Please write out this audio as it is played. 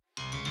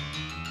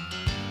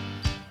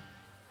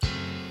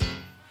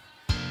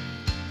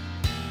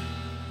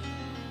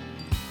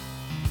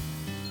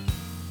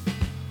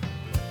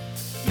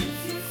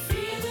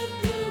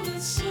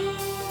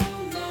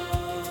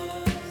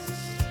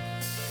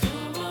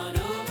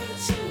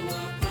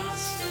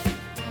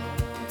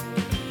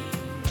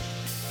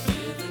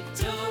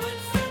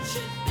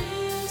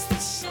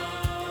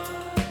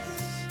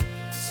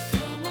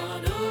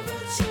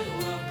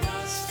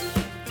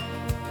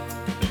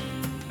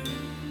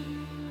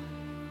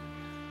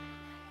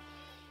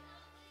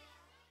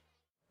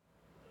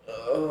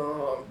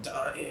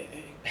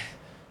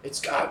It's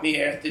got me,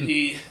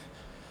 Anthony.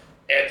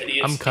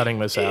 Anthony, I'm cutting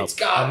this out. It's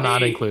got I'm me.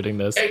 not including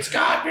this. It's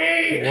got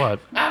me. What?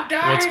 I'm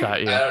dying. What's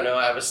got you? I don't know.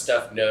 I have a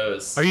stuffed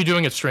nose. Are you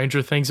doing a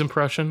Stranger Things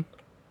impression?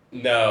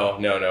 No.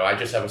 I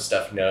just have a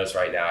stuffed nose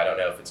right now. I don't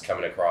know if it's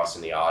coming across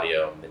in the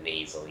audio, the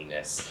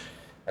nasaliness.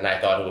 And I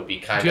thought it would be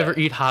kind of... Do you ever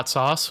eat hot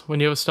sauce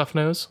when you have a stuffed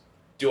nose?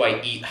 Do I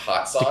eat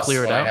hot sauce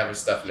clear it when out? I have a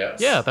stuffed nose?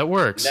 Yeah, that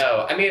works.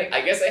 No. I mean, I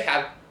guess I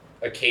have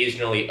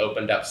occasionally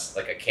opened up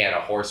like a can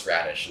of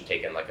horseradish and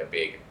taken like a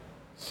big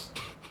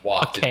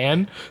waft. A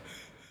can?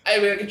 I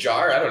mean, like a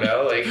jar. I don't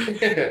know.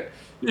 Like...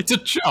 It's a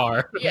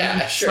jar.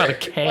 Yeah, it's sure. It's not a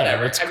can.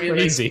 Whatever. It's I mean,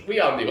 crazy. Like, we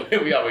all do.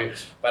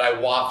 But I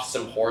waft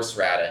some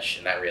horseradish,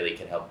 and that really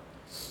can help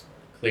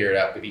clear it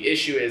up. But the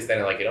issue is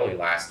then, like, it only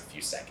lasts a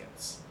few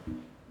seconds.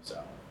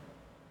 So.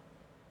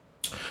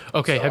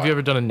 Okay, have you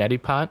ever done a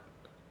neti pot?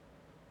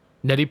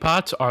 Neti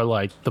pots are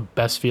like the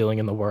best feeling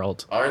in the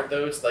world. Aren't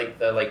those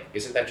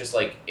isn't that just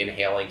like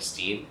inhaling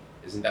steam?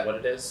 Isn't that what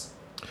it is?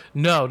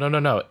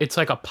 No. It's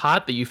like a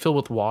pot that you fill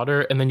with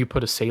water and then you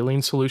put a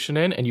saline solution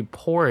in and you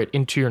pour it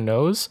into your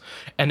nose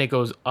and it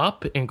goes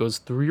up and goes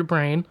through your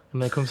brain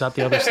and then it comes out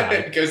the other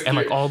side. And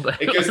like all the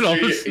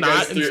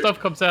snot and stuff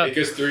comes out. It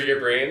goes through your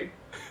brain?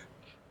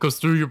 Goes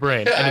through your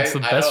brain and it's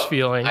the best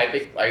feeling.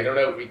 I don't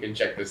know if we can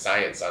check the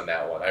science on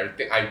that one.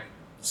 I'm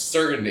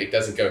certain it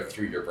doesn't go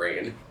through your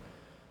brain.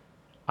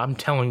 I'm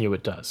telling you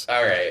it does.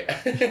 All right.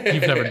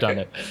 You've never done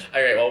it.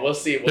 All right, well, we'll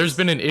see. There's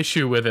been an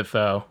issue with it,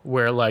 though,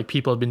 where, like,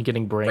 people have been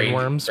getting brain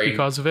worms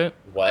because of it.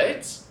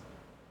 What?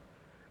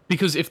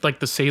 Because if,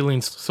 like, the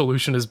saline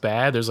solution is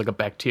bad, there's, like, a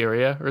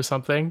bacteria or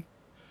something.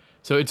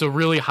 So it's a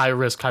really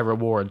high-risk,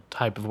 high-reward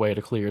type of way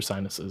to clear your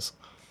sinuses.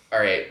 All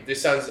right,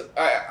 this sounds...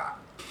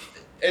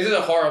 this is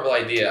a horrible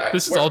idea.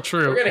 This is all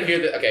true. We're going to hear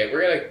the... Okay,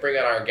 we're going to bring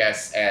on our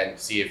guest and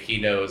see if he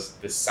knows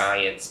the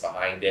science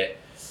behind it.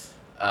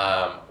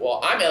 Well,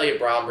 I'm Elliot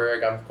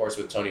Bromberg. I'm, of course,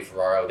 with Tony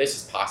Ferraro. This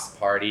is Pasta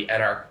Party,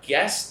 and our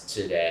guest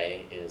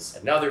today is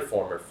another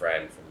former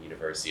friend from the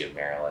University of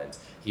Maryland.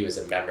 He was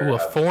a member of... a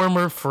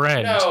former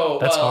friend. No,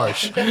 that's well,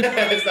 harsh.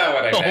 That's not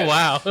what I meant. Oh,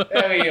 wow.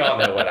 We all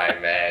know what I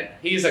meant.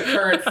 He's a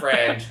current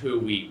friend who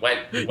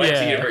went to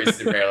the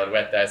University of Maryland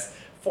with us,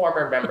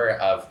 former member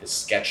of the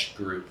sketch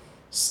group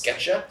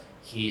Sketchup.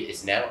 He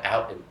is now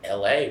out in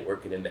LA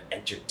working in the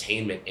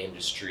entertainment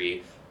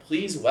industry.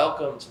 Please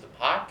welcome to the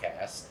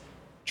podcast,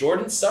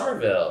 Jordan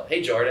Somerville.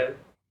 Hey, Jordan.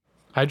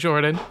 Hi,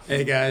 Jordan.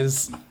 Hey,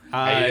 guys.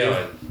 Hi. How you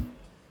doing?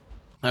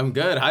 I'm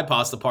good. Hi,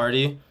 Pasta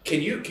Party.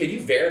 Can you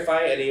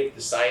verify any of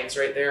the science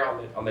right there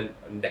on the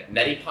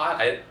neti pot?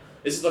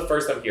 This is the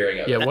first I'm hearing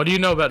of. Yeah, what do you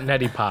know about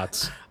neti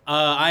pots?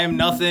 I am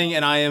nothing,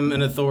 and I am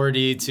an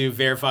authority to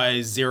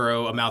verify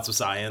zero amounts of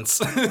science.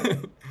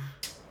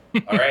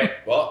 All right.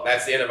 Well,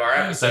 that's the end of our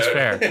episode.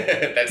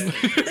 That's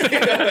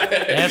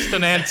fair. Asked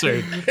and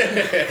answered.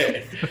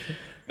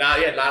 Not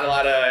a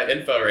lot of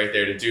info right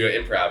there to do an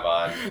improv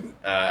on.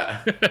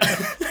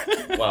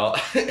 Well,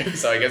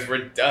 so I guess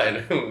we're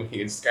done. We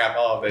can scrap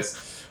all of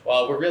this.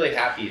 Well, we're really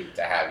happy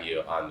to have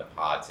you on the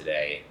pod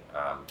today.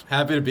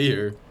 Happy to be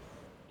here.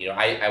 You know,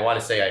 I want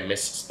to say I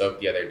misspoke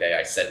the other day.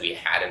 I said we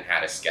hadn't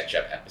had a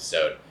Sketchup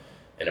episode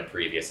in a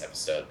previous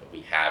episode, but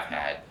we have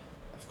had,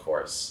 of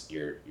course,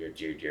 your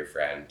dear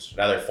friend,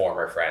 another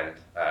former friend,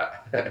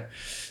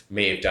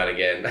 Maeve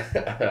Dunnigan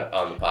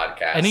on the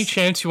podcast. Any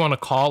chance you want to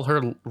call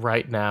her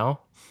right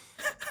now?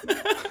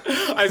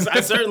 I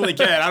certainly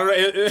can. I don't know.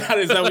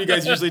 Is that what you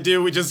guys usually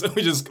do? We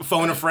just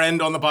phone a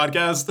friend on the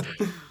podcast.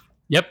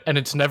 Yep, and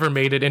it's never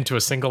made it into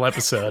a single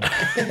episode.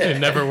 It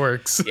never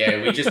works.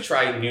 Yeah, we just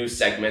try new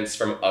segments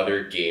from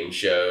other game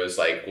shows.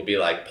 Like, we'll be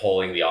like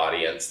polling the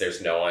audience.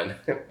 There's no one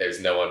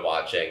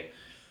watching.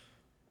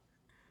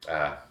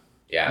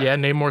 Yeah,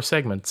 name more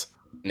segments.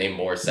 Name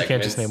more segments. You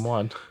can't just name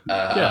one.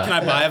 Yeah. Can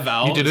I buy a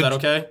vowel? Is that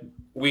okay?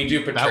 We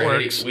do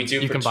paternity. That works.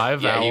 You can buy a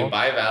vowel. Yeah, you can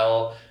buy a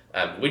vowel.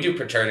 We do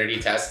paternity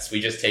tests. We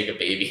just take a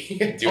baby.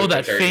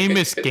 That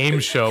famous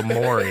game show,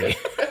 Maury.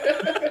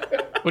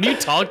 What are you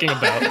talking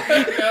about?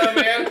 No,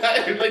 man.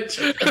 I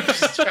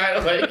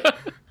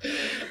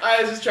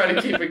was just trying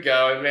to keep it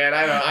going, man.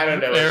 I don't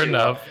know. Fair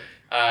enough.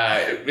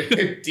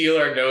 Deal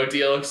or no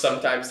deal.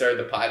 Sometimes during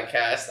the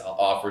podcast, I'll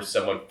offer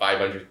someone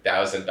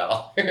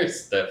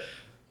 $500,000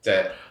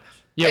 to.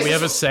 Yeah, we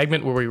have a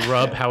segment where we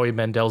rub Howie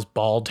Mandel's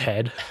bald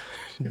head.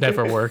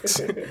 Never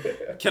works.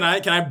 Can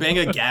I bang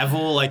a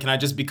gavel? Like, can I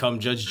just become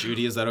Judge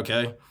Judy? Is that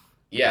okay?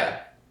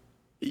 Yeah.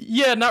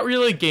 Yeah, not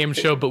really a game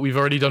show, but we've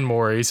already done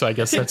Maury, so I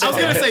guess that's fine. I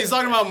was gonna say he's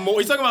talking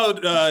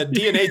about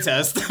DNA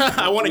test.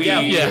 I want a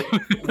gavel.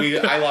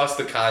 Yeah. I lost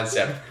the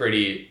concept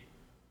pretty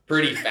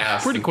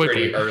fast, pretty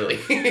quickly, pretty early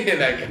in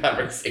that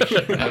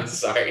conversation. I'm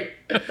sorry.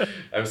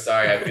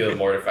 I feel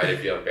mortified. I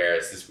feel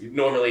embarrassed.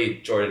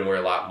 Normally, Jordan, we're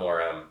a lot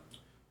more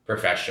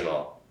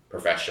professional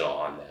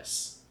on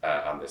this.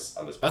 On this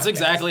podcast. That's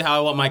exactly how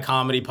I want my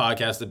comedy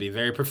podcast to be.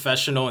 Very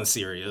professional and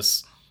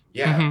serious.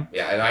 Yeah, Mm-hmm.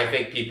 yeah, and I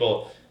think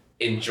people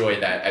enjoy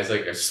that as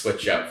like a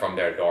switch up from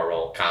their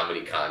normal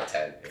comedy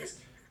content. It's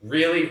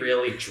really,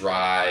 really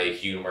dry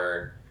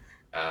humor,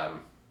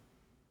 and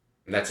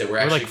that's it.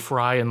 We're like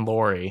Fry and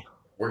Laurie.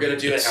 We're going to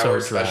do It's an so hour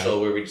dry. special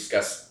where we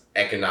discuss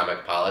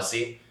economic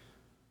policy.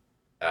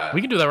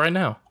 We can do that right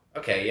now.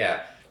 Okay,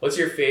 yeah. What's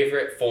your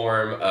favorite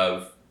form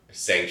of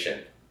sanction?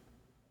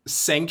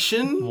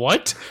 Sanction?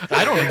 What?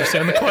 I don't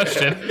understand the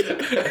question.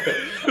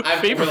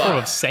 Favorite form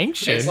of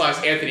sanction? Thanks a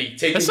lot, Anthony.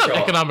 Take That's control.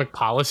 not economic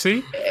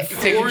policy.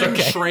 Foreign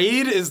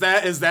trade? Is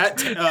that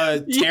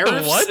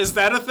tariffs? what? Is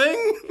that a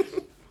thing?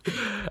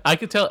 I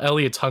could tell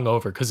Elliot's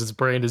hungover because his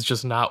brain is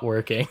just not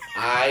working.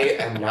 I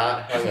am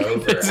not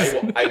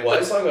hungover. I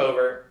was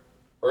hungover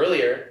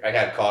earlier. I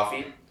had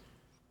coffee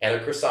and a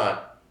croissant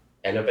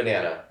and a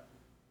banana,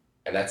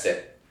 and that's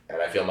it.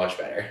 And I feel much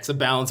better. It's a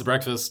balanced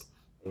breakfast.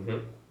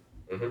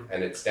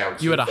 And it's down.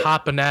 You had a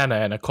hot banana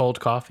and a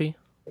cold coffee?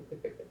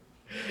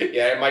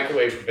 Yeah, I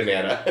microwaved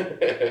banana.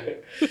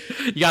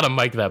 You gotta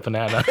mic that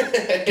banana.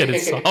 Get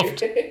it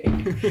soft.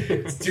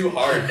 It's too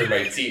hard for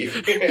my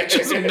teeth. It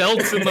just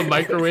melts in the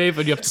microwave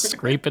and you have to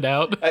scrape it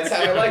out. That's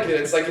how I like it.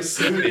 It's like a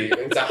smoothie.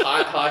 It's a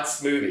hot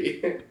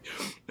smoothie.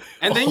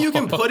 And then you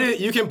can put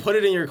it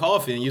in your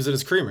coffee and use it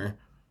as creamer.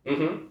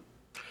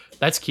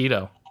 That's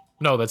keto.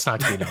 No, that's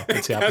not keto.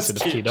 It's the opposite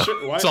of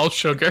keto. What? It's all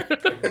sugar.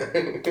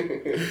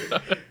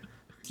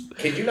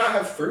 Can you not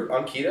have fruit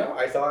on keto?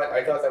 I thought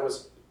that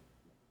was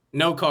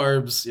No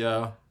carbs,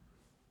 yeah.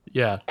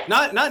 Yeah.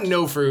 Not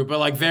no fruit, but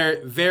like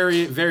very,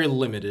 very, very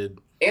limited.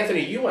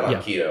 Anthony, you went on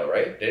Yeah. keto,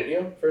 right? Didn't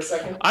you, for a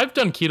second? I've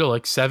done keto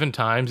like 7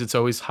 times. It's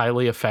always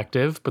highly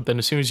effective, but then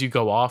as soon as you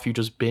go off, you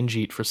just binge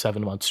eat for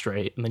 7 months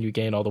straight, and then you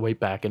gain all the weight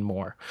back and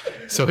more.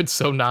 So it's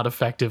so not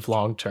effective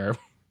long term.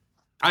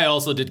 I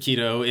also did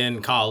keto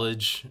in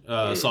college,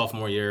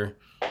 sophomore year.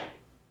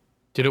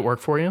 Did it work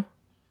for you?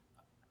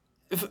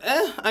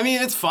 I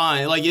mean, it's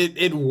fine. Like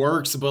it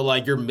works, but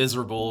like you're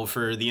miserable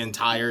for the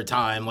entire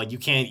time. Like you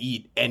can't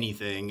eat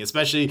anything.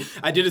 Especially,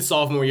 I did it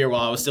sophomore year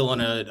while I was still on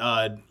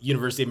a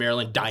University of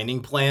Maryland dining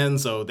plan,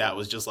 so that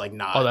was just like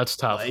not. Oh, that's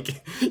tough.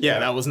 Like, yeah,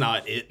 that was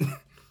not it.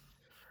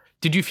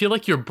 Did you feel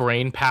like your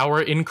brain power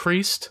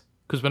increased?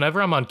 Because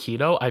whenever I'm on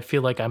keto, I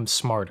feel like I'm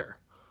smarter,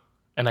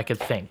 and I could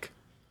think.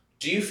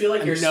 Do you feel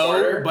like you're No,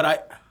 smarter?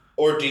 but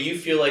Or do you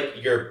feel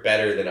like you're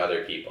better than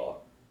other people?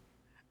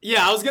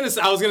 Yeah, I was gonna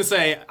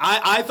say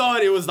I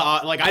thought it was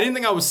I didn't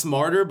think I was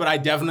smarter, but I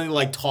definitely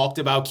like talked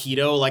about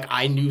keto like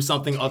I knew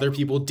something other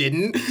people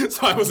didn't,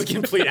 so I was a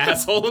complete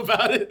asshole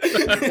about it.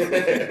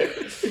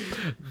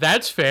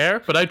 That's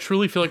fair, but I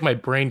truly feel like my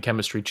brain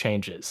chemistry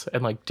changes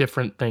and like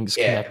different things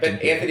Yeah,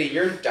 connect. but Anthony,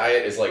 your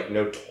diet is like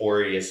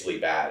notoriously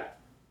bad.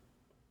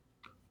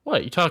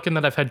 What, you talking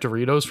that I've had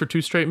Doritos for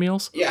 2 straight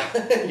meals? Yeah,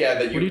 yeah.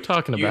 That What are you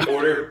talking about? You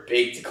order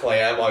baked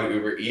clam on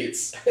Uber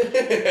Eats.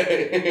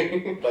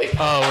 Like,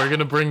 Oh, we're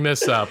gonna bring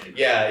this up.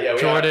 yeah.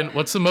 Jordan,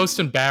 what's the most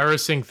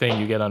embarrassing thing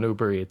you get on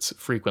Uber Eats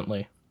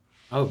frequently?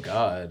 Oh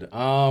God.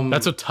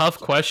 That's a tough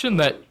question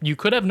that you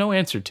could have no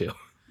answer to.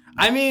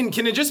 I mean,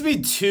 can it just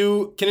be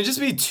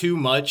too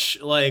much?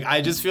 Like,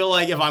 I just feel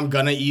like if I'm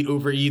gonna eat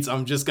Uber Eats,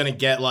 I'm just gonna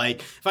get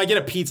like, if I get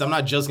a pizza, I'm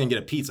not just gonna get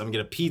a pizza. I'm gonna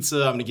get a pizza.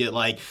 I'm gonna get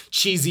like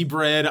cheesy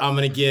bread. I'm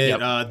gonna get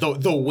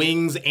the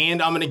wings,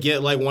 and I'm gonna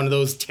get like one of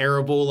those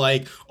terrible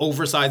like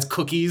oversized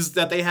cookies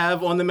that they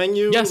have on the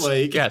menu. Yes,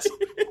 like, yes.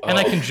 And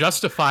I can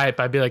justify it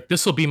by being like,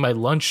 this will be my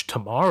lunch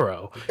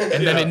tomorrow.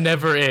 And then it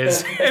never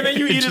is. And then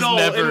you eat it just all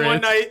never in one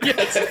is.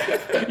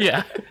 night.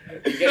 Yeah.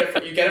 You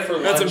get it for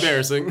lunch. That's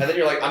embarrassing. And then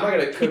you're like, I'm not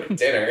gonna cook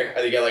dinner,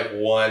 and you get like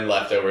one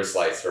leftover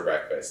slice for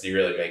breakfast. You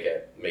really make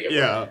it.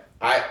 Yeah.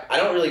 I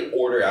don't really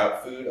order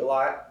out food a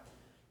lot,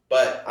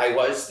 but I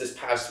was this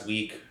past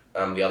week.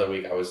 The other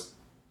week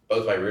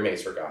both my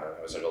roommates were gone, and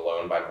I was like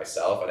alone by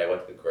myself, and I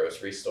went to the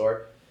grocery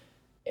store,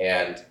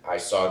 and I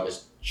saw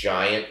this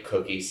giant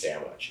cookie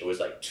sandwich. It was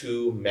like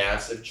 2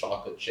 massive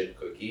chocolate chip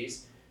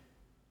cookies.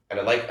 And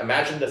I like,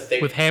 imagine the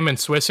thick... With ham and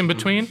Swiss in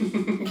between?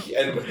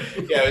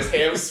 it was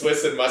ham,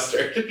 Swiss, and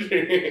mustard.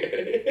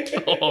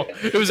 Oh,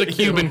 it was a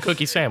Cuban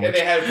cookie And sandwich.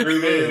 they had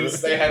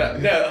Rubens. They had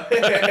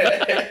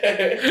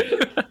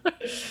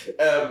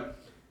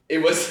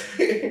it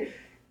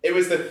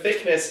was the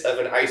thickness of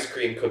an ice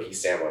cream cookie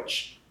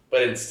sandwich,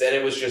 but instead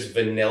it was just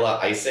vanilla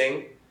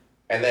icing,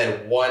 and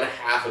then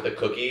 1/2 of the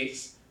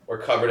cookies were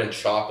covered in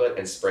chocolate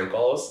and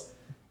sprinkles,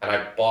 and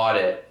I bought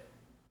it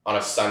on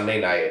a Sunday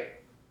night,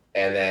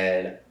 and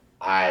then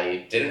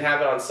I didn't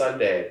have it on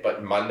Sunday,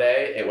 but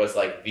Monday, it was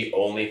like the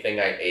only thing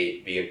I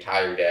ate the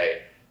entire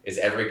day. Is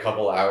every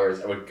couple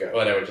hours I would go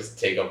and I would just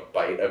take a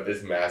bite of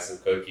this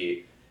massive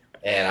cookie.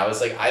 And I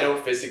was like, I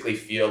don't physically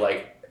feel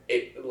like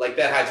it, like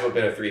that had to have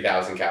been a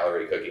 3,000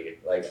 calorie cookie.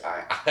 Like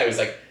I was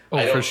like,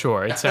 Oh, for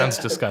sure. It sounds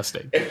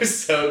disgusting. It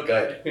was so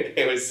good.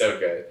 It was so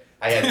good.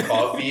 I had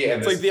coffee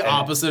and It's like the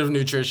opposite of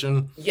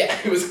nutrition. Yeah,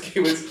 it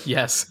was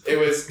Yes. It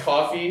was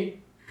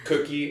coffee,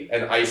 cookie,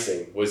 and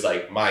icing was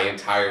like my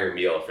entire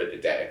meal for the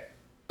day.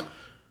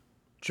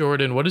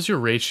 Jordan, what is your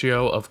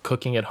ratio of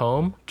cooking at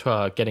home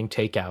to getting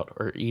takeout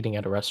or eating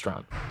at a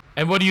restaurant?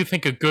 And what do you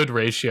think a good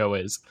ratio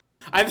is?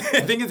 I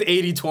think it's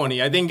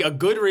 80-20. I think a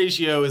good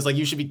ratio is like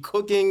you should be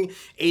cooking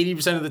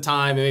 80% of the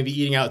time and maybe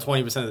eating out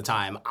 20% of the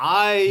time.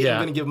 I am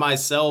going to give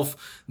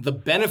myself the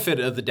benefit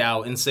of the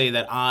doubt and say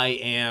that I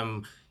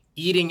am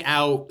eating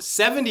out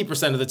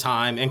 70% of the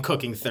time and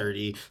cooking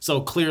 30.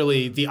 So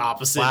clearly the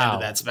opposite end of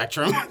that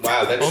spectrum.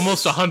 Wow, that's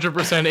almost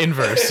 100%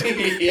 inverse.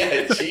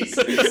 Yeah,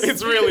 Jesus.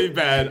 It's really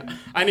bad.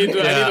 I need to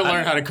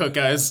learn how to cook,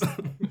 guys.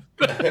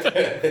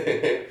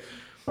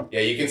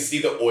 Yeah, you can see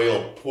the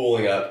oil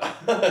pooling up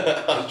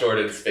on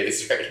Jordan's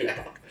face right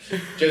now.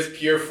 Just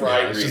pure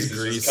fried grease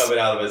is just coming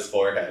out of his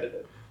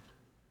forehead.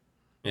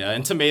 Yeah,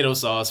 and tomato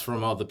sauce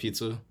from all the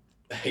pizza.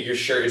 Your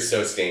shirt is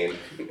so stained.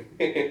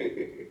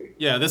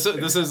 Yeah, this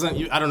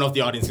isn't. I don't know if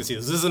the audience can see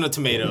this. This isn't a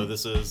tomato.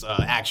 This is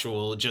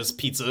actual just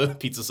pizza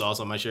sauce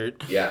on my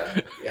shirt.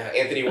 Yeah.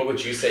 Anthony, what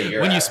would you say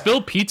when you spill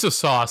pizza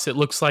sauce, it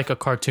looks like a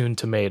cartoon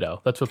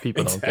tomato. That's what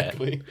people don't get.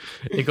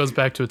 It goes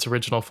back to its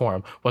original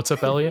form. What's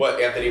up, Elliot?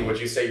 What, Anthony? Would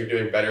you say you're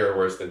doing better or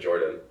worse than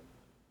Jordan?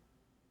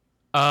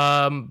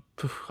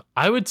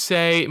 I would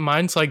say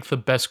mine's like the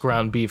best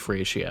ground beef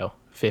ratio,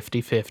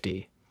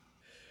 50-50.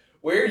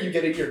 Where are you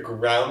getting your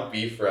ground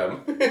beef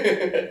from?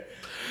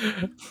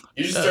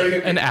 You just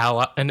started an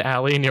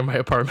alley near my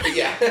apartment.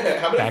 Yeah.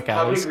 How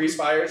many grease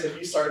fires have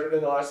you started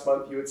in the last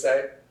month, you would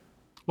say?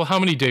 Well, how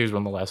many days were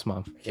in the last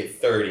month? Okay,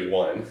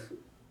 31.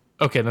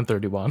 Okay, then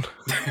 31.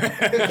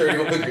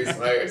 31 grease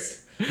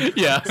fires.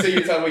 Yeah. So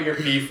you're telling me your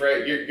beef,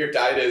 right? Your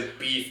diet is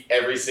beef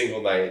every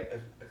single night.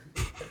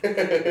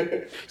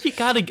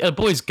 A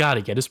boy's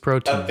gotta get his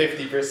protein. A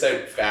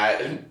 50%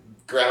 fat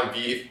ground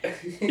beef.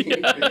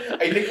 Yeah.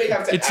 I think they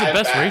have to. It's the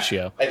best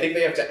ratio. I think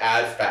they have to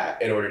add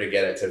fat in order to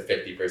get it to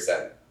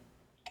 50%.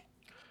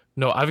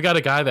 No, I've got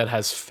a guy that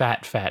has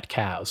fat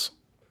cows.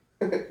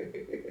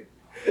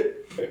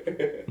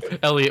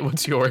 Elliot,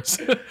 what's yours?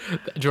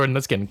 Jordan,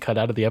 that's getting cut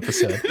out of the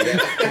episode.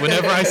 Yeah.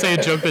 Whenever I say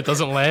a joke that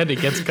doesn't land, it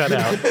gets cut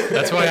out.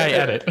 That's why I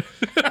edit.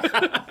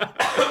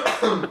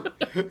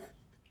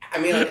 I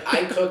mean,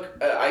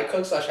 I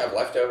cook/have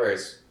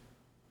leftovers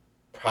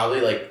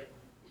probably like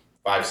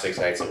 5-6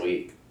 nights a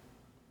week.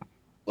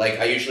 Like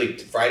I usually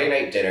Friday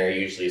night dinner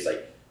usually is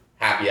like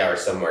happy hour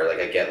somewhere. Like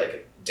I get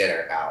like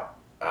dinner out,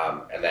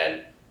 and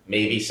then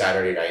maybe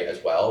Saturday night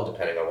as well,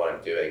 depending on what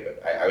I'm doing.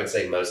 But I would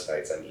say most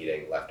nights I'm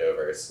eating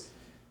leftovers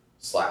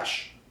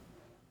slash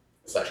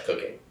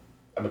cooking.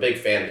 I'm a big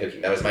fan of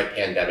cooking. That was my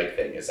pandemic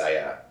thing. Is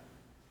I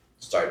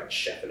started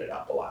chefing it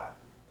up a lot.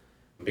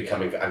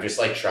 I'm just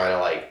like trying to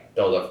like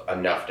build up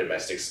enough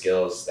domestic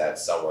skills that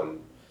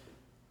someone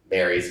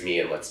marries me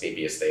and lets me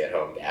be a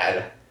stay-at-home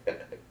dad.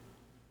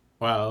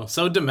 Wow,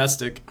 so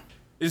domestic.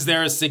 Is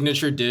there a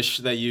signature dish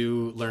that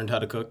you learned how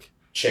to cook?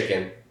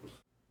 Chicken.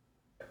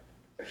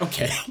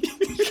 Okay.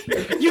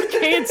 You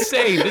can't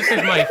say this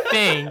is my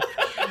thing,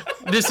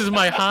 this is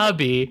my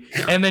hobby,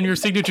 and then your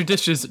signature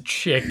dish is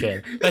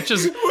chicken. That's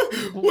just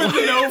with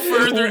no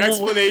further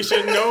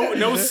explanation,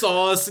 no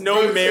sauce,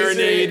 no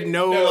marinade,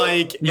 no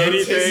like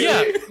anything.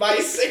 Yeah,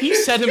 he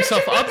set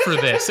himself up for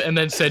this and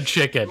then said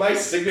chicken. My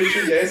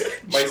signature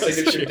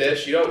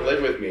dish. You don't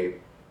live with me.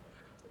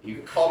 You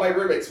can call my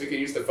roommates. We can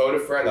use the phone a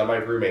friend on my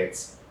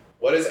roommates.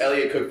 What does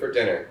Elliot cook for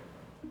dinner?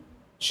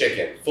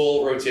 Chicken,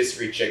 full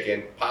rotisserie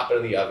chicken. Pop it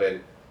in the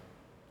oven.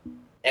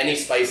 Any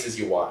spices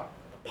you want.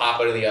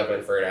 Pop it in the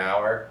oven for an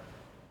hour.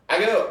 I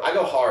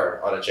go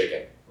hard on a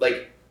chicken.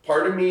 Like,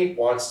 part of me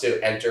wants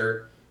to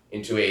enter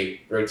into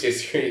a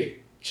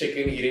rotisserie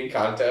chicken eating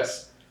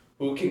contest.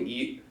 Who can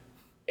eat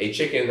a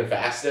chicken the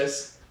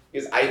fastest?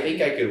 Because I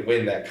think I could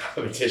win that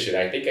competition.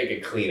 I think I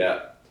could clean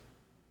up.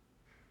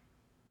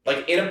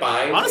 Like in a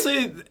bind,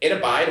 honestly,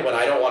 when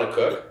I don't want to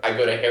cook, I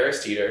go to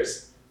Harris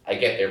Teeter's. I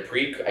get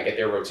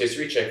their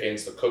rotisserie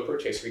chickens, the cooked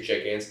rotisserie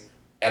chickens,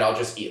 and I'll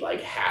just eat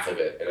like half of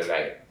it in a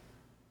night.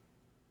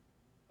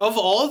 Of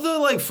all of the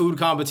like food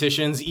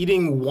competitions,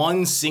 eating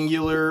one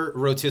singular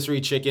rotisserie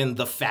chicken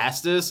the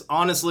fastest,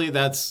 honestly,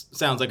 that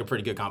sounds like a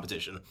pretty good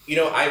competition. You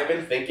know, I've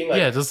been thinking like...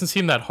 Yeah, it doesn't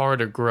seem that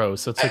hard or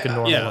gross. It's like a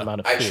normal amount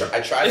of food. I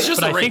tried. It's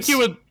just but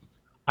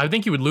I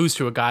think you would lose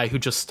to a guy who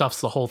just stuffs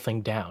the whole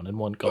thing down in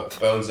one go.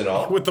 Bones and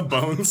all? With the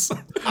bones?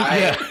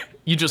 Yeah.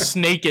 You just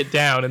snake it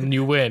down and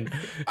you win.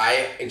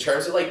 In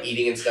terms of like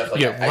eating and stuff, like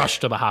you get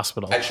rushed to the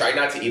hospital. I try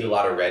not to eat a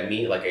lot of red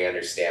meat. Like I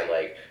understand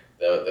like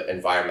the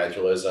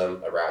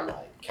environmentalism around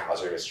like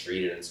cows are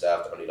mistreated and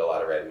stuff. Don't eat a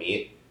lot of red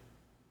meat.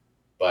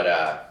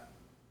 But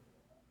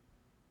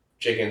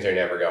chickens are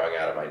never going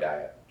out of my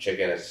diet.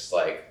 Chicken is just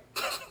like,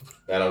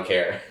 I don't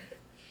care.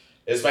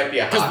 This might be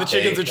a hot because the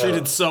chickens are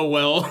treated so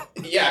well.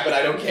 Yeah, but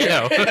I don't care.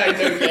 No. I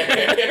don't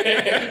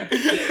care.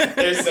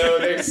 They're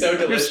so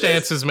delicious. Your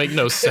stances make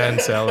no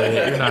sense,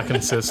 Elliot. You're not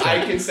consistent.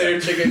 I consider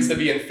chickens to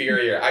be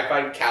inferior. I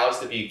find cows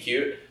to be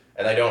cute,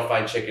 and I don't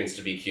find chickens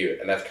to be cute.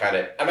 And that's kind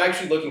of... I'm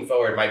actually looking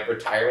forward. My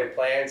retirement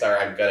plans are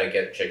I'm going to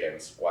get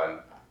chickens when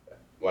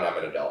I'm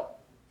an adult.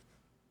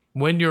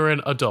 When you're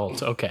an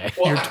adult, okay.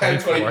 Well, you're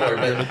 24. You're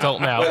an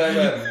adult now.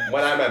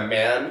 When I'm a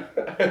man.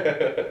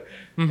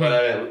 Mm-hmm.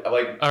 But I'm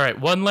like... All right,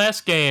 one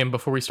last game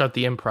before we start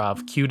the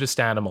improv. Cutest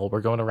animal.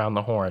 We're going around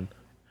the horn.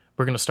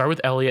 We're going to start with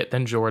Elliot,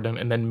 then Jordan,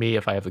 and then me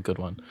if I have a good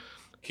one.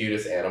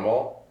 Cutest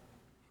animal?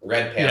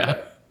 Red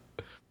panda.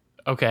 Yeah.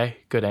 Okay,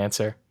 good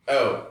answer.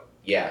 Oh,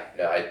 yeah.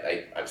 No,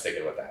 I'm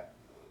sticking with that.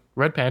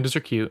 Red pandas are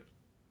cute.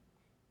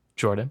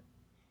 Jordan?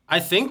 I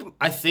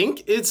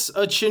think it's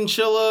a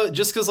chinchilla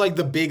just because like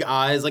the big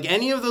eyes, like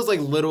any of those like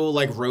little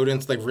like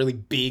rodents, like really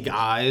big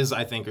eyes,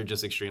 I think are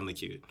just extremely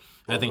cute.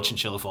 And I think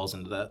chinchilla falls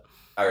into that.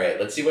 All right,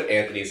 let's see what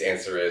Anthony's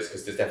answer is,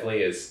 because this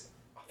definitely is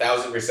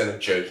 1,000% a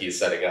joke he's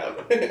setting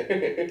up.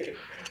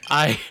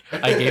 I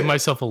gave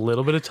myself a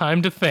little bit of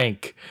time to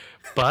think,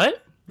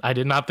 but I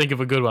did not think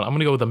of a good one. I'm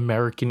gonna go with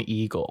American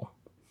Eagle.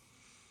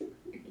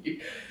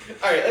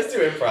 All right, let's do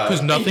improv.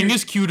 Because nothing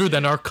is cuter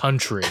than our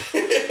country.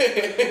 Can we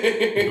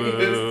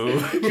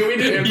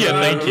do improv?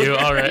 Yeah, thank you.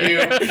 All right. You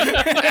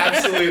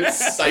absolute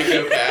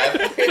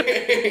psychopath.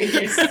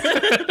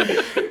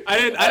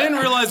 I didn't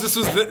realize this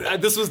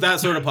was that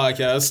sort of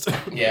podcast.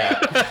 Yeah.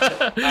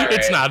 All right.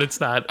 It's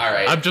not. All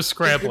right. I'm just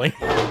scrambling.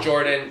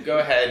 Jordan, go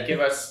ahead. Give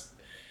us.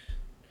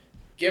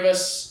 You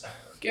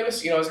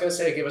know, I was gonna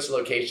say give us a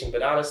location,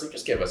 but honestly,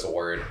 just give us a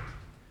word.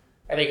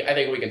 I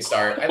think we can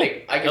start.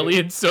 I can.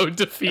 Elliot's so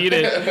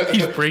defeated.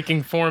 He's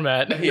breaking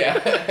format.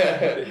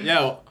 Yeah.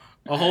 Yeah,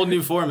 a whole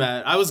new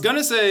format. I was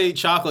gonna say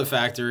Chocolate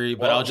Factory,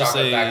 but I'll just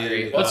say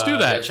Factory. Let's do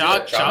that.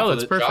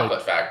 Chocolate's perfect.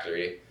 Chocolate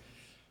Factory.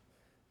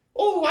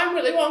 Oh, I'm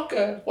Willy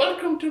Wonka.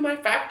 Welcome to my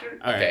factory.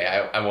 All right.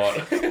 Okay, I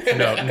won't.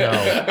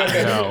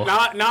 No.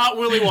 Not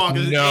Willy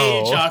Wonka.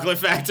 No. A Chocolate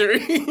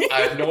Factory.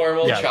 A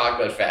normal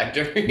chocolate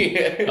factory.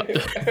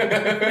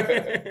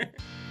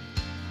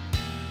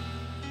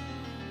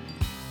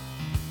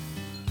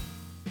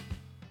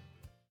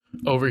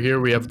 Over here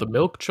we have the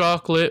milk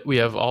chocolate. We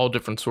have all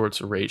different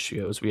sorts of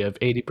ratios. We have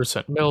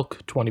 80% milk,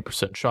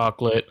 20%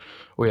 chocolate.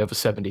 We have a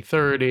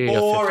 70-30, a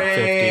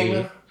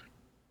 50-50.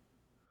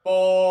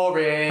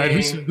 Boring. Right,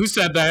 who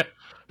said that?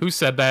 Who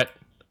said that?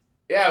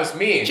 Yeah, it was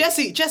me.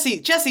 Jesse,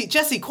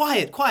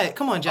 quiet.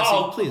 Come on,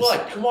 Jesse, please.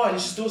 What? Come on,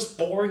 this is the most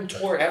boring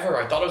tour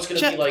ever. I thought it was going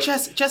to be like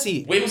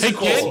Jesse.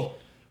 whimsical. Hey, kid.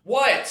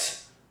 What?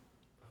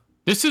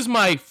 This is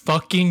my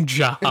fucking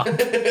job,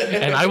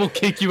 and I will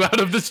kick you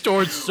out of the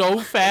store so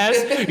fast.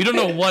 You don't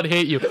know what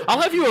hit you. I'll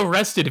have you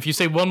arrested if you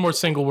say one more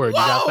single word. You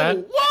got that?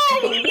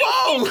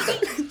 Whoa,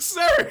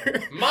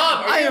 sir.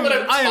 Mom, I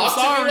am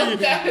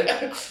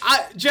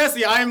sorry.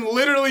 Jesse, I am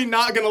literally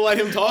not gonna let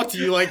him talk to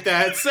you like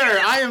that,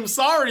 sir. I am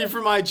sorry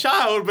for my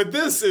child, but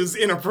this is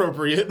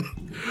inappropriate.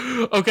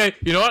 Okay,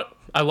 you know what?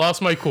 I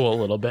lost my cool a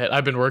little bit.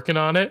 I've been working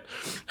on it.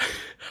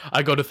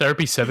 I go to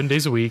therapy 7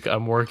 days a week.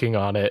 I'm working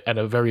on it at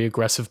a very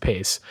aggressive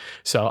pace.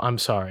 So I'm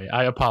sorry.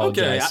 I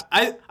apologize.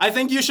 Okay, I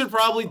think you should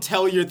probably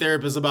tell your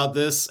therapist about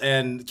this.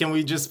 And can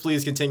we just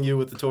please continue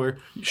with the tour?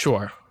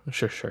 Sure.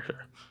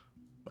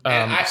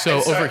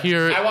 So over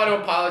here, I want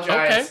to apologize.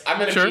 Okay, I'm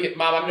gonna be,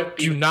 Mom. I'm gonna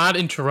be. Do not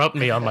interrupt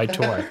me on my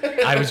tour.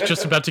 I was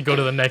just about to go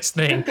to the next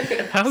thing.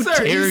 How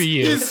Sir, dare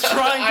you? He's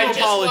trying to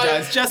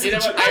apologize. Jesse,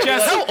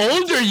 how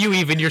old are you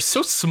even? You're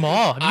so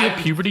small. Have you had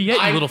puberty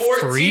yet, you little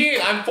 14. freak?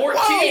 I'm 14.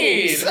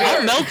 Whoa,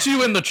 I'll melt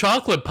you in the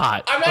chocolate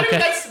pot. I'm not even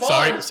that small.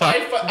 Sorry.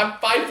 I'm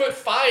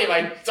 5'5".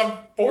 I'm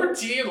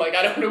 14. Like,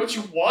 I don't know what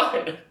you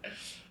want.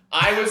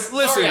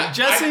 Listen,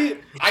 Jesse.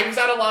 I was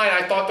out of line.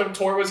 I thought the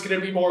tour was going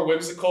to be more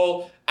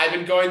whimsical. I've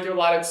been going through a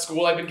lot at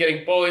school. I've been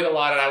getting bullied a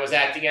lot, and I was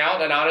acting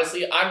out. And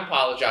honestly, I'm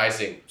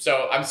apologizing.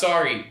 So I'm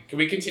sorry. Can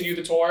we continue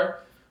the tour?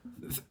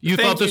 You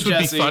thought this would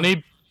Jesse. be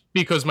funny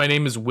because my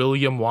name is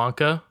William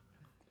Wonka?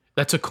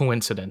 That's a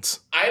coincidence.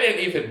 I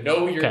didn't even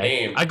know your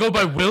name. I go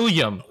by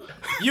William.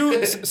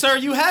 Sir,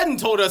 you hadn't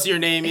told us your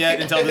name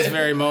yet until this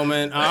very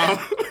moment.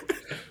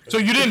 So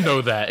you didn't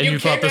know that, and you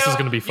thought this was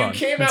going to be fun. You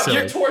came out,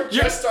 your tour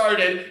just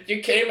started, you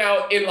came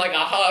out in like a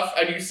huff,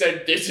 and you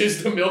said, this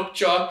is the milk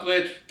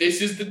chocolate,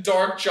 this is the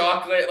dark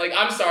chocolate. Like,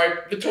 I'm sorry,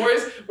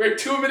 we're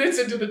 2 minutes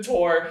into the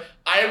tour,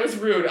 I was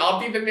rude, I'll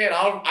be the man,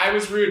 I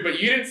was rude, but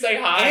you didn't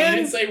say hi, you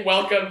didn't say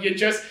welcome,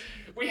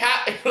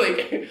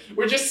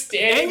 we're just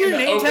standing. And your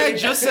name tag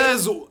just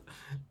says...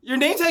 Your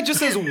name tag just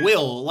says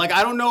Will. Like,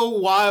 I don't know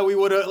why we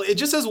would have... It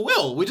just says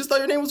Will. We just thought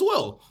your name was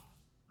Will.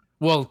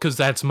 Well, because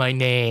that's my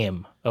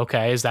name.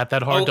 Okay, is that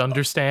hard to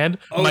understand?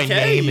 Okay. My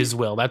name is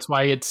Will. That's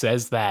why it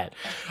says that.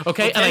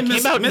 Okay, and I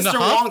came out in a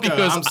huff Wonka,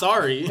 because I'm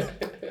sorry.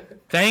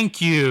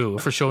 Thank you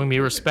for showing me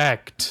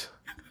respect.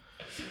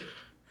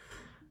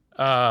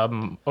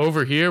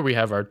 Over here we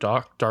have our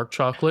dark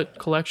chocolate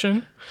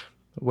collection,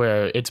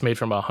 where it's made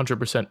from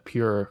 100%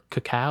 pure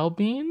cacao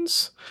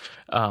beans.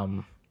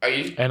 And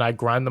I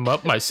grind them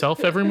up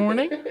myself every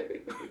morning.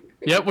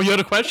 Yeah, well, you had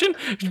a question?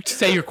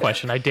 Say your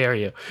question. I dare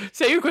you.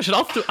 Say your question.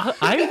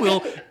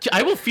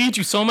 I will feed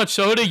you so much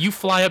soda, you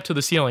fly up to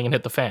the ceiling and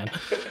hit the fan.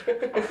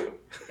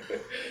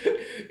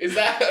 Is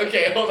that...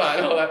 Okay, hold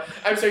on.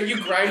 I'm sorry,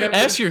 you grind up...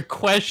 Ask your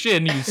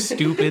question, you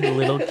stupid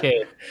little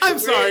kid. I'm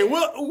sorry,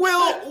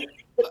 Will...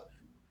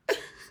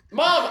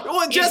 Mom!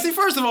 Well, Jesse,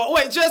 first of all,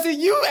 Jesse,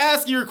 you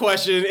ask your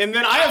question, and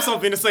then I have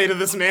something to say to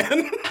this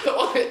man.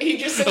 He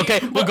just said... Okay,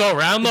 we'll go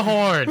around the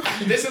horn.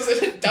 This is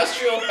an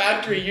industrial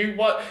factory.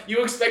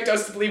 You expect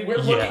us to believe... We're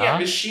looking at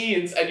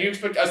machines, and you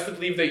expect us to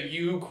believe that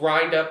you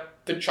grind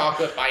up the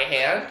chocolate by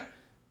hand?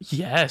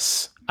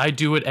 Yes, I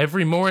do it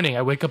every morning.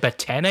 I wake up at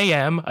 10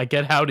 a.m. I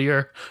get out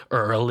here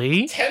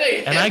early. 10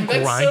 a.m.? And I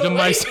grind them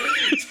myself.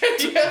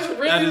 That's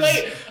really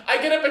late.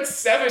 I get up at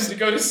 7 to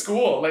go to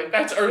school. Like,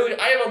 that's early.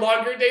 I have a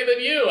longer day than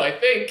you, I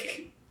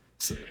think.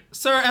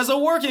 Sir, as a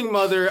working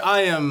mother,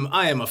 I am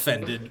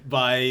offended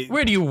by...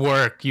 Where do you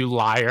work, you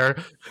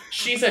liar?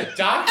 She's a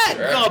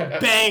doctor. At the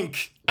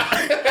bank.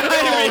 I'm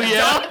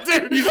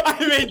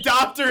a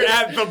doctor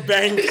at the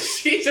bank.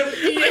 She's a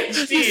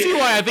PhD. You see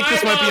why I think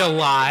this might be a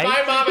lie?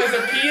 My mom has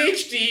a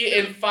PhD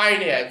in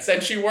finance,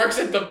 and she works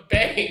at the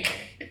bank.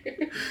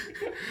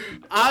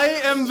 I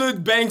am the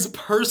bank's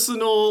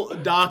personal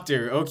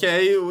doctor,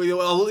 okay?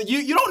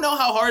 You don't know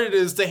how hard it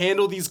is to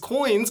handle these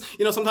coins.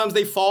 You know, sometimes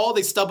they fall,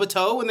 they stub a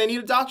toe, and they need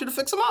a doctor to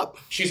fix them up.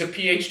 She's a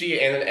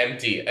PhD and an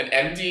MD. An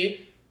MD,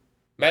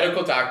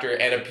 medical doctor,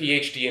 and a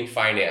PhD in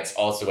finance,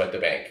 also at the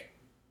bank.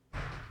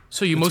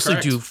 So you mostly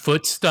do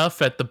foot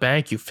stuff at the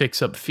bank? You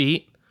fix up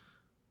feet?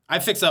 I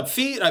fix up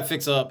feet, I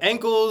fix up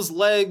ankles,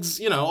 legs,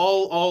 you know,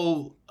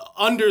 all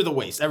under the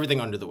waist,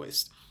 everything under the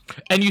waist.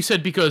 And you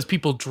said because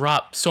people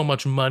drop so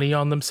much money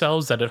on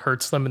themselves that it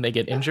hurts them and they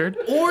get injured?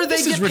 Or they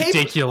this get is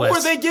ridiculous.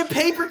 Or they get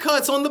paper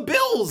cuts on the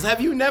bills. Have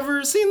you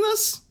never seen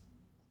this?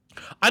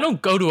 I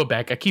don't go to a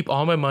bank. I keep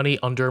all my money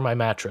under my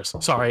mattress.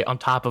 Sorry, on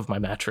top of my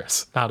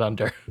mattress, not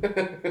under.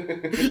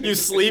 You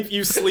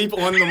sleep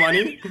on the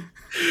money?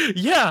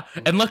 Yeah,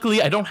 and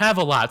luckily I don't have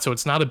a lot, so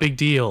it's not a big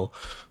deal.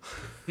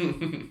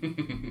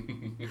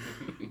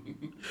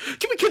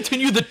 Can we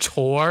continue the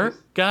tour,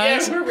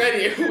 guys? Yeah, we're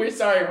ready. We're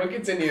sorry. We'll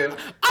continue.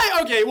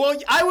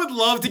 I would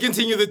love to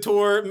continue the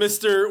tour,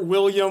 Mr.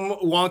 William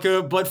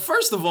Wonka, but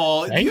first of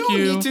all, you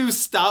need to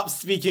stop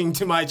speaking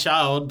to my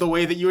child the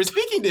way that you were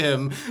speaking to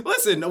him.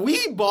 Listen,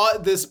 we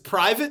bought this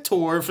private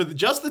tour for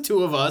just the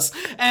two of us,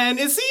 and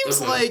it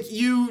seems like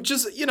you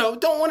just,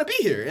 don't want to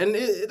be here, and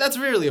that's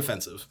really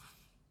offensive.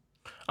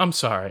 I'm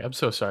sorry. I'm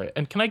so sorry.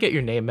 And can I get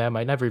your name, ma'am?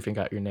 I never even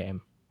got your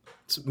name.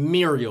 It's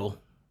Muriel.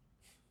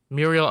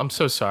 Muriel, I'm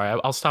so sorry.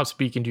 I'll stop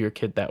speaking to your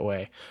kid that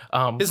way.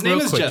 His name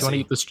is Jesse. Do you want to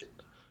eat this?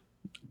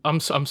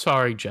 I'm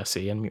sorry,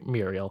 Jesse and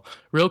Muriel.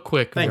 Real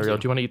quick, Muriel,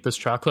 do you want to eat this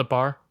chocolate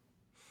bar?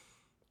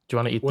 Do you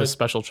want to eat this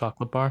special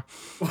chocolate bar?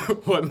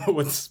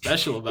 What's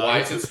special about it? Why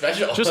is it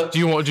special? Just do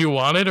you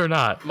want it or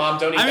not? Mom,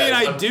 don't eat that.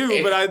 I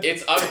do, but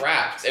it's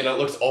unwrapped and it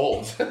looks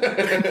old.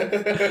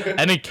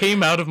 And it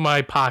came out of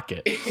my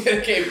pocket.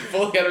 It came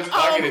fully out of his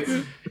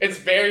pocket. It's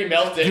very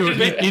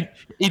melted.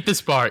 Eat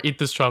this bar. Eat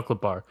this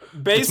chocolate bar.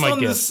 Based on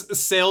this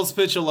sales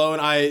pitch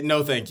alone,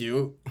 no thank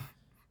you.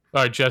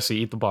 All right, Jesse,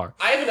 eat the bar.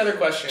 I have another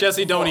question.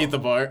 Jesse, don't eat the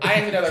bar. I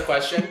have another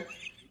question.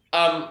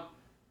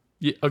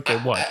 Yeah, okay,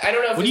 what? I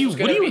don't know if what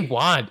do you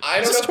want?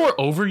 Is this tour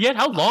over yet?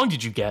 How long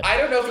did you get? I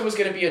don't know if it was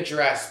going to be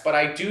addressed, but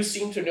I do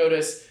seem to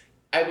notice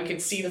we can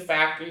see the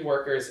factory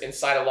workers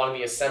inside along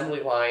the assembly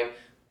line,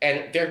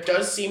 and there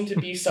does seem to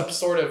be some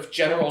sort of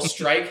general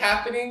strike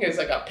happening. It's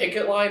like a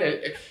picket line.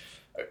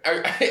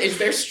 Is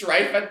there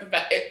strife at the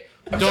back?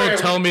 Don't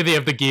tell me they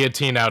have the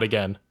guillotine out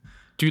again.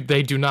 Dude,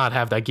 they do not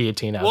have that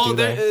guillotine out, do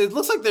they? It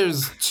looks like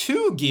there's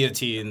two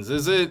guillotines.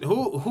 Is it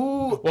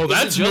who? Well,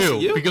 that's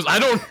new because I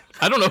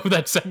don't know who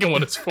that second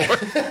one is for.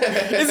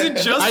 Is it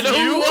just I know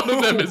you? Who one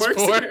of them is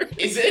for.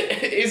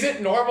 Is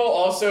it normal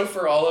also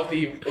for all of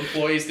the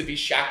employees to be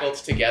shackled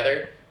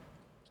together?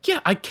 Yeah,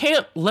 I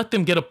can't let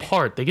them get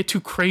apart. They get too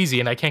crazy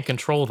and I can't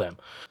control them.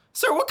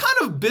 Sir, what kind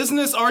of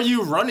business are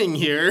you running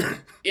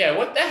here? Yeah,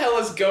 what the hell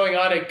is going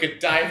on at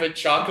Godiva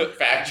Chocolate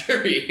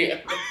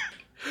Factory?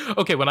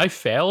 Okay, when I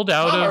failed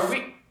out of...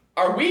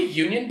 Are we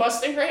union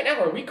busting right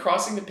now? Are we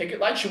crossing the picket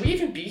line? Should we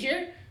even be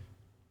here?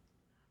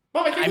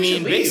 Mom, I think we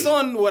should leave. Based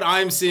on what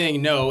I'm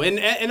seeing, no.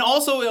 And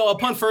also,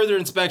 upon further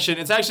inspection,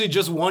 it's actually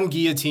just one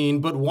guillotine,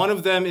 but one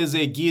of them is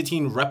a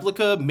guillotine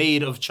replica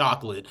made of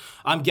chocolate.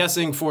 I'm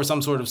guessing for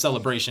some sort of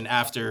celebration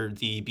after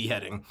the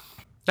beheading.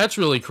 That's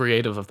really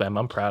creative of them.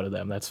 I'm proud of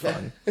them. That's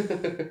fun.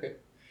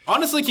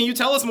 Honestly, can you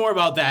tell us more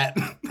about that?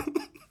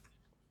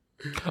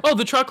 Oh,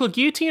 the chocolate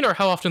guillotine or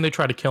how often they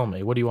try to kill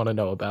me? What do you want to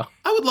know about?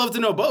 I would love to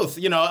know both.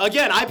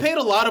 Again, I paid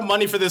a lot of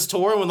money for this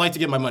tour and would like to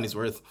get my money's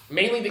worth.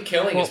 Mainly the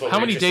killing is what how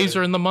many days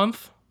are in the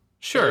month?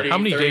 Sure. 30, how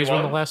many 31, days were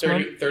in the last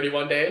month?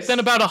 31 days. Then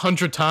about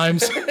 100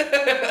 times.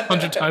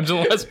 100 times in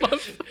the last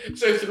month.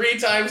 So 3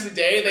 times a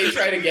day they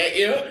try to get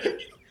you?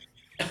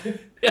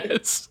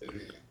 Yes.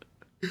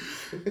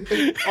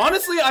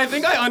 Honestly, I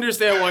think I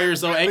understand why you're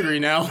so angry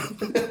now.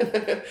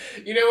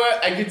 You know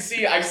what? I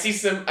see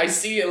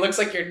it looks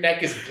like your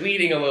neck is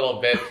bleeding a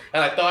little bit,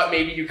 and I thought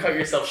maybe you cut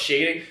yourself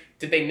shading.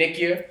 Did they nick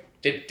you?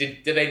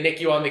 Did they nick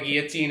you on the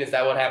guillotine? Is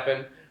that what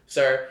happened,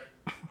 sir?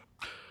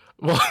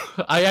 Well,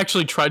 I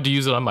actually tried to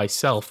use it on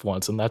myself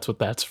once, and that's what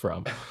that's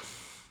from.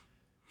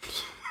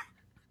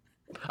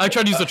 I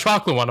tried to use the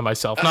chocolate one on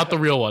myself, not the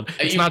real one.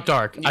 It's not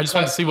dark. I just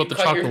wanted to see what the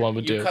chocolate one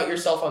would do. You cut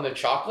yourself on the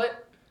chocolate?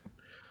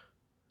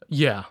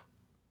 Yeah.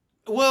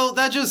 Well,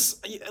 that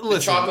just...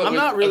 Listen, I'm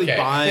not really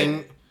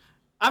buying...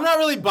 I'm not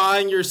really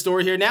buying your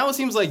story here. Now it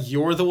seems like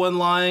you're the one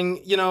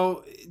lying.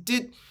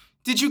 Did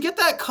you get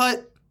that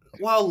cut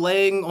while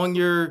laying on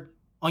your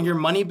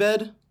money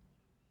bed?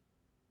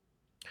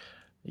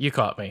 You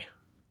caught me.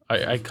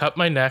 I cut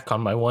my neck on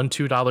my $1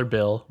 $2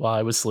 bill while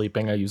I was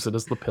sleeping. I used it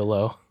as the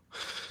pillow.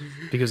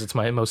 because it's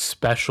my most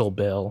special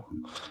bill.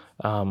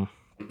 And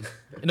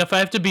if I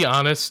have to be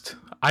honest,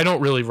 I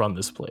don't really run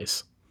this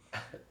place.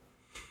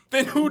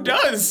 Then who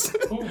does?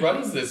 Who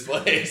runs this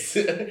place?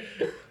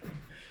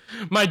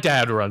 My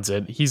dad runs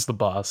it. He's the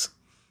boss.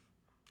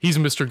 He's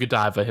Mr.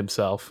 Godiva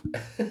himself.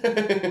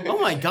 Oh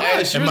my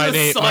gosh! And my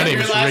name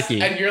is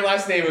Ricky. And your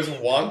last name is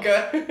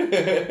Wonka.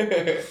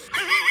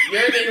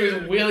 Your name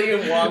is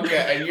William Wonka,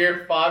 and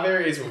your father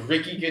is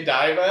Ricky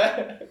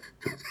Godiva.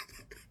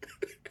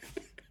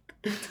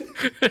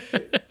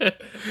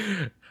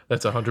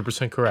 That's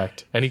 100%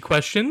 correct. Any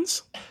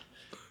questions?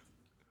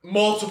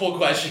 Multiple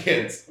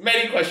questions.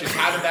 Many questions.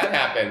 How did that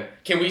happen?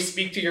 Can we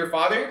speak to your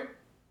father?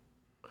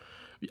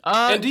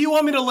 And do you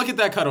want me to look at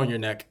that cut on your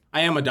neck?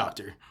 I am a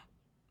doctor.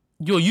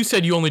 You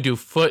said you only do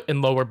foot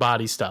and lower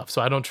body stuff,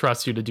 so I don't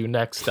trust you to do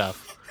neck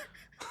stuff.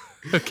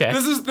 Okay.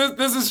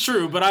 This is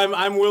true, but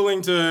I'm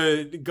willing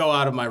to go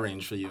out of my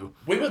range for you.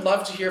 We would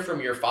love to hear from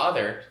your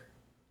father,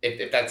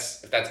 if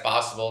that's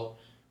possible.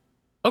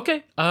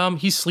 Okay.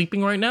 He's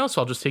sleeping right now,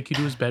 so I'll just take you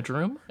to his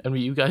bedroom, and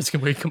you guys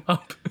can wake him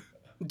up.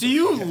 Do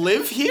you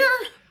live here?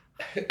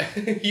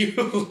 You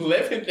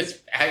live in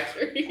this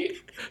factory?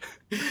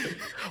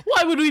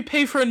 Why would we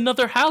pay for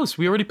another house?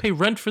 We already pay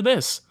rent for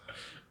this.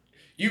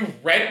 You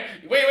rent?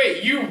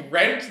 Wait, you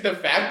rent the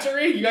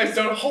factory? You guys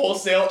don't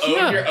wholesale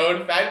own your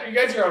own factory? You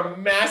guys are a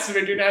massive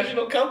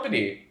international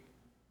company.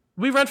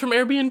 We rent from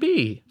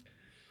Airbnb.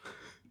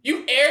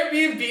 You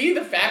Airbnb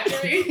the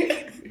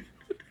factory?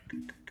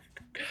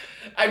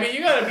 I mean,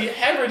 you gotta be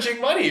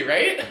hemorrhaging money,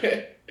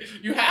 right?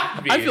 You have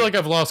to be. I feel like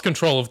I've lost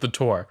control of the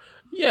tour.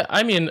 Yeah,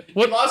 I mean...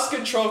 You lost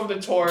control of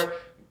the tour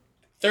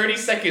 30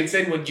 seconds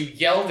in when you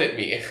yelled at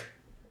me.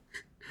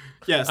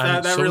 Yes,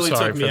 that so really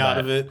sorry took me out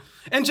of it.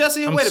 And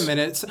Jesse, wait a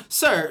minute.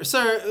 Sir,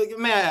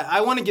 man,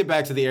 I want to get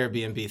back to the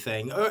Airbnb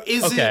thing.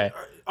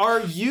 Are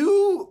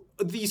you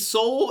the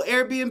sole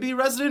Airbnb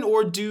resident,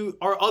 or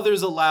are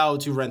others allowed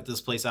to rent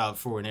this place out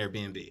for an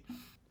Airbnb?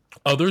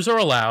 Others are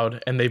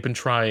allowed, and they've been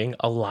trying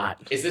a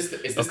lot. Is this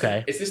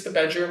the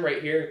bedroom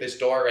right here? This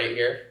door right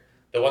here?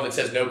 The one that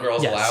says no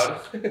girls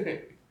allowed?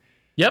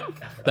 Yep,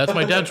 that's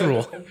my dad's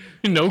rule.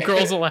 No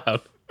girls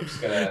allowed.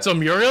 So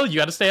Muriel, you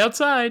got to stay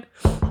outside.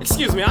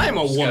 Excuse me, I am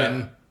a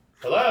woman.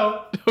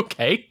 Hello?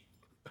 Okay.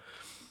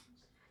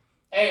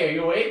 Hey, are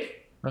you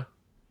awake?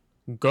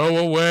 Go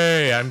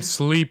away, I'm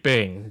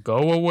sleeping.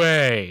 Go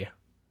away.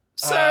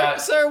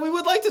 Sir, we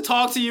would like to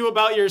talk to you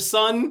about your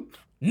son.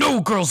 No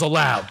girls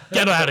allowed.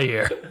 Get out of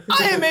here.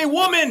 I am a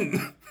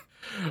woman.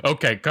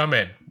 Okay, come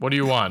in. What do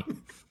you want?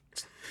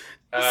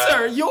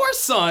 Sir, your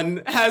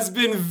son has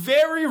been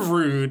very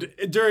rude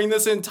during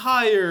this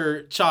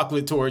entire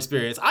chocolate tour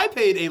experience. I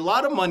paid a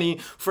lot of money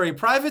for a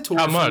private tour.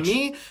 How much? For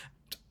me.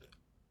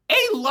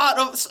 A lot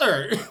of,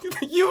 sir,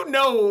 you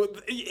know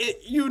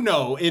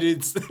it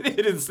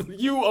is,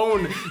 you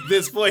own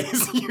this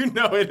place. You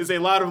know it is a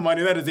lot of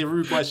money. That is a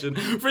rude question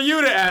for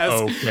you to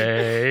ask.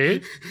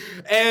 Okay.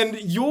 And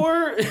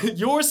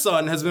your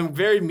son has been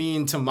very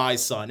mean to my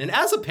son. And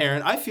as a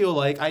parent, I feel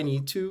like I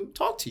need to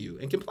talk to you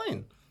and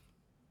complain.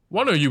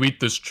 Why don't you eat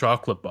this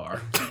chocolate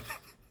bar?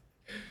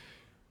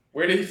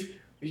 Where did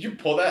you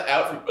pull that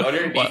out from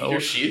underneath your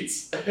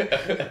sheets?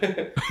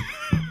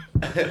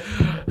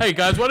 Hey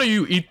guys, why don't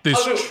you eat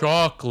this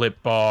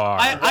chocolate bar?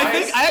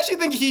 I actually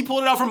think he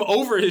pulled it out from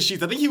over his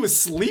sheets. I think he was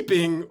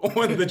sleeping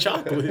on the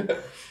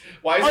chocolate.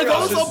 Why is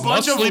those a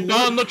bunch of sleep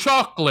on the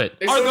chocolate?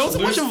 Are those a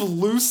bunch of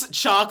loose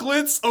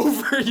chocolates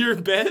over your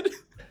bed?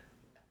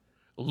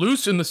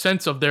 Loose in the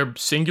sense of they're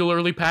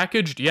singularly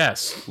packaged,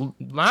 yes.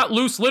 Not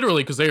loose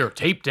literally because they are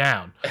taped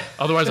down.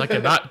 Otherwise, I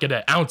cannot get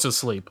an ounce of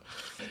sleep.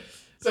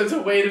 So it's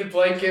a weighted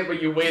blanket,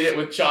 but you weight it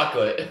with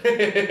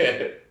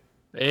chocolate.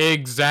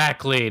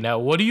 Exactly. Now,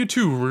 what do you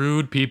two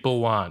rude people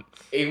want?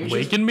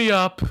 Waking me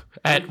up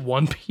at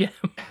 1 p.m.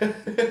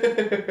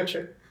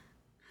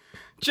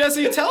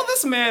 Jesse, tell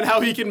this man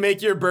how he can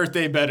make your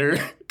birthday better,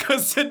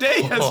 because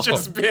today has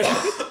just been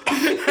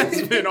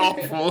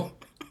awful.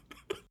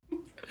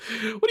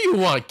 What do you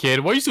want,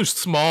 kid? Why are you so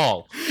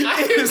small?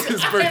 I'm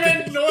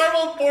a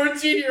normal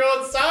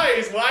 14-year-old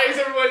size. Why is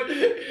everyone?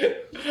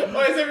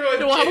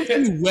 How much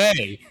do you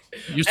weigh?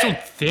 You're so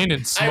thin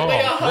and small. I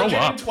weigh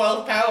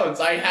 112 pounds.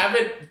 I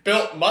haven't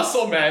built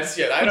muscle mass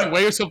yet. Did you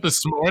weigh yourself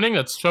this morning?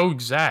 That's so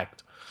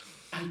exact.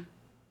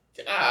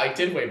 I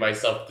did weigh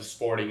myself this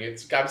morning.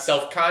 I'm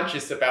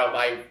self-conscious about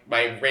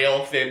my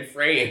rail-thin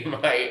frame.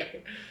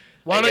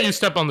 Why don't you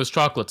step on this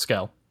chocolate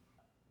scale?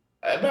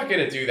 I'm not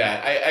gonna do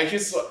that. I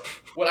just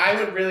what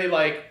I would really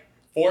like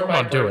for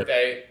my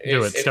birthday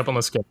is step on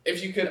the scale.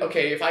 If you could,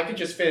 if I could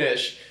just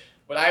finish,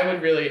 what I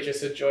would really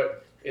just enjoy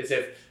is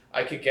if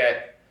I could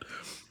get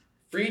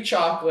free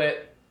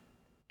chocolate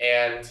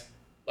and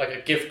like a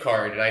gift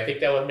card, and I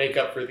think that would make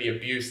up for the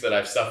abuse that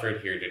I've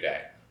suffered here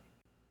today.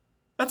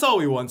 That's all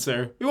we want,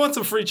 sir. We want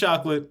some free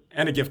chocolate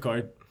and a gift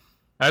card.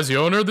 As the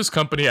owner of this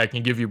company, I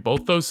can give you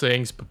both those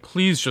things, but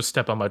please just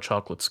step on my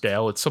chocolate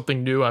scale. It's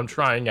something new I'm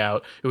trying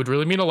out. It would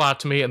really mean a lot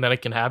to me, and then I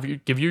can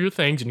give you your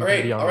things, and you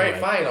can be on all right,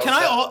 fine.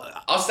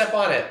 I'll step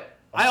on it.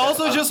 I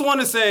also just want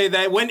to say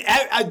that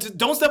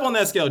don't step on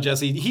that scale,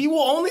 Jesse. He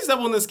will only step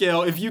on the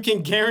scale if you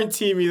can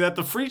guarantee me that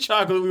the free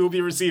chocolate we will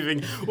be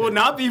receiving will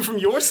not be from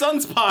your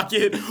son's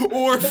pocket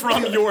or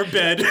from your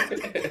bed.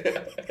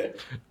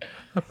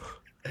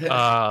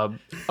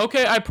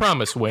 Okay, I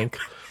promise, wink.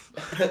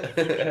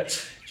 Did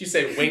you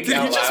say wink Did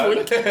out he just loud?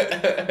 wink?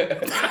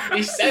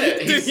 He said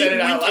it. He said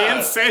it out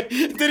loud.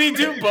 Did he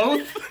do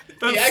both?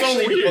 That's He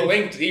actually so weird.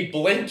 blinked. He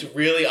blinked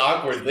really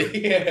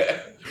awkwardly.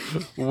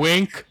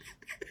 Wink.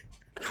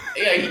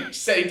 Yeah, he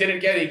said he didn't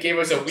get it. He gave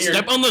us a weird...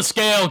 Step on the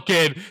scale,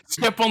 kid.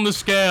 Step on the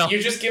scale.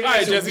 You're just giving All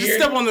right, us a Jesse, weird...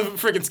 step on the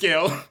freaking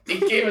scale. He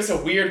gave us a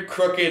weird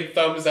crooked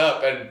thumbs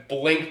up and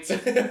blinked. All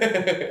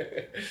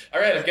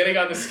right, I'm getting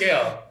on the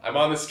scale. I'm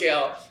on the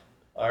scale.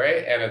 All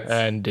right, and it's...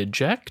 And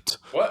eject.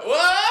 What?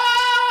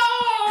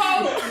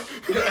 Whoa!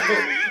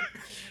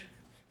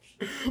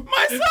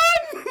 My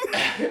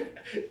son!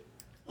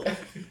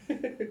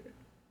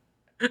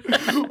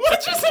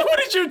 What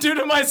did you do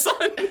to my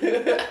son?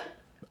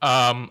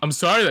 I'm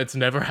sorry, that's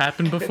never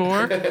happened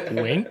before.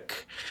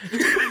 Wink.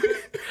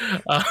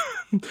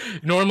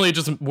 Normally it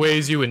just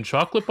weighs you in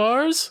chocolate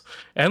bars.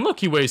 And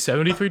look, he weighs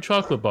 73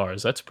 chocolate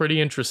bars. That's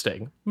pretty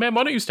interesting. Man,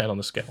 why don't you stand on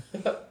the scale?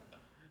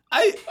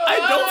 I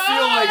don't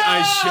feel like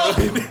I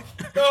should.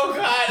 Oh,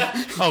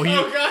 God. Oh,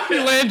 God. he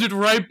landed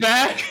right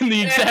back in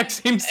the exact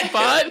same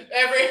spot?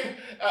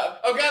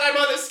 Oh, God, I'm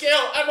on the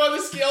scale. I'm on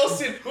the scale,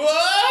 Sid.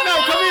 Whoa!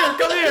 No,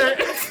 come here.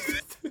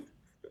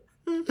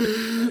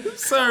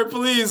 Sir,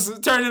 please,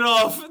 turn it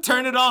off.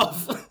 Turn it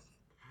off.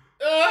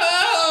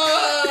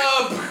 Oh,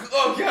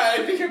 God,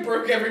 I think I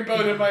broke every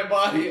bone in my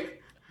body.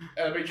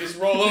 Let me just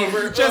roll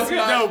over. Jesse,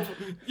 no.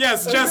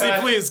 Yes,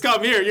 Jesse, please,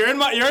 come here. You're in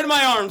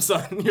my arms,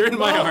 son. You're in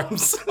my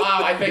arms.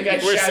 Wow, I think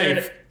I We're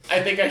shattered... safe. I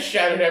think I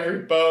shattered every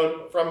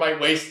bone from my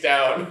waist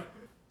down.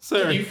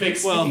 Sir, Can you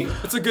fix well, me?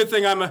 it's a good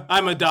thing I'm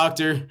a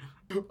doctor.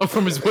 Oh,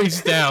 from his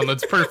waist down.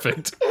 That's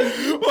perfect.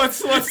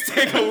 Let's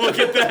take a look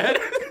at that.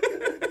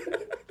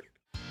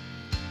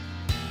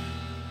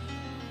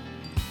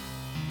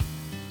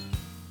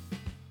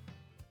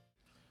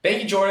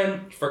 Thank you,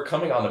 Jordan, for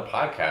coming on the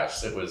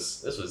podcast.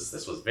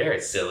 This was very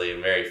silly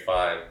and very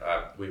fun.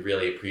 We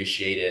really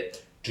appreciate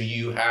it. Do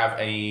you have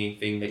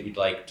anything that you'd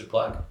like to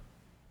plug?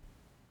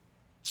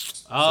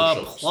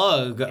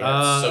 Plug.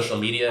 Social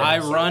media.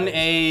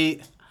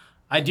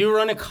 I do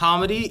run a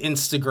comedy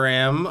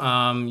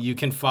Instagram. You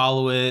can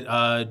follow it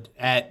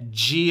at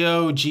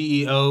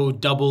GEO_comedy.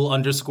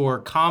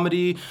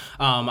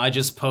 I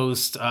just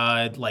post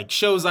like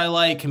shows I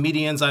like,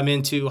 comedians I'm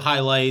into,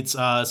 highlights.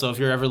 So if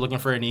you're ever looking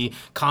for any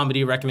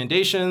comedy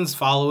recommendations,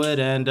 follow it,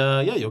 and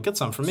you'll get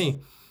some from me.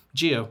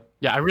 Geo.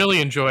 Yeah, I really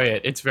enjoy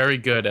it. It's very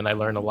good, and I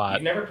learn a lot.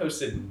 You never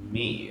posted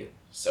me,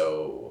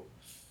 so...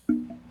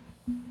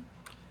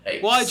 Hey.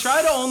 Well, I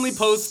try to only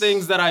post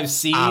things that I've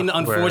seen. Awkward.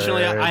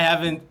 Unfortunately, I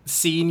haven't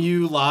seen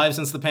you live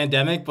since the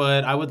pandemic,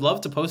 but I would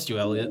love to post you,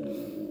 Elliot.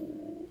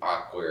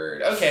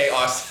 Awkward. Okay,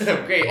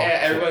 awesome. Great.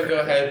 Everyone go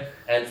ahead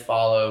and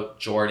follow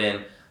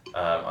Jordan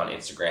on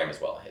Instagram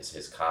as well.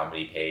 His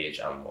comedy page.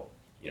 We'll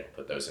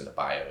put those in the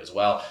bio as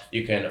well.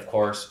 You can, of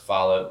course,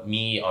 follow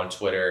me on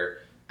Twitter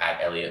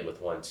at Elliot with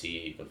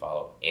 1T. You can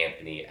follow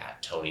Anthony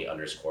at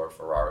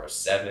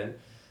Tony_Ferraro7.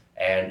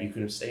 And you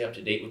can stay up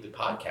to date with the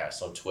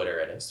podcast on Twitter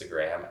and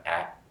Instagram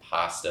at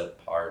Pasta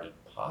Party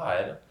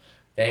Pod.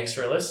 Thanks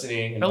for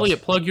listening.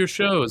 Elliot, plug your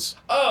shows.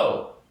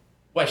 Oh,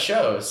 what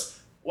shows?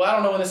 Well, I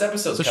don't know when this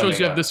episode's the coming shows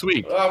you have out. this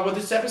week. Well,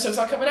 this episode's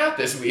not coming out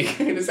this week.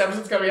 This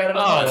episode's coming out in a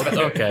month.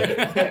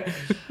 Okay.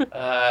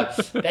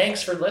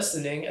 Thanks for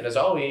listening, and as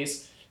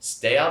always,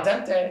 stay al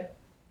dente.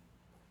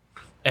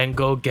 And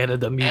go get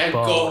the meatball. And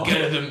go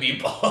get the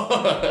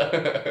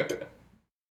meatball.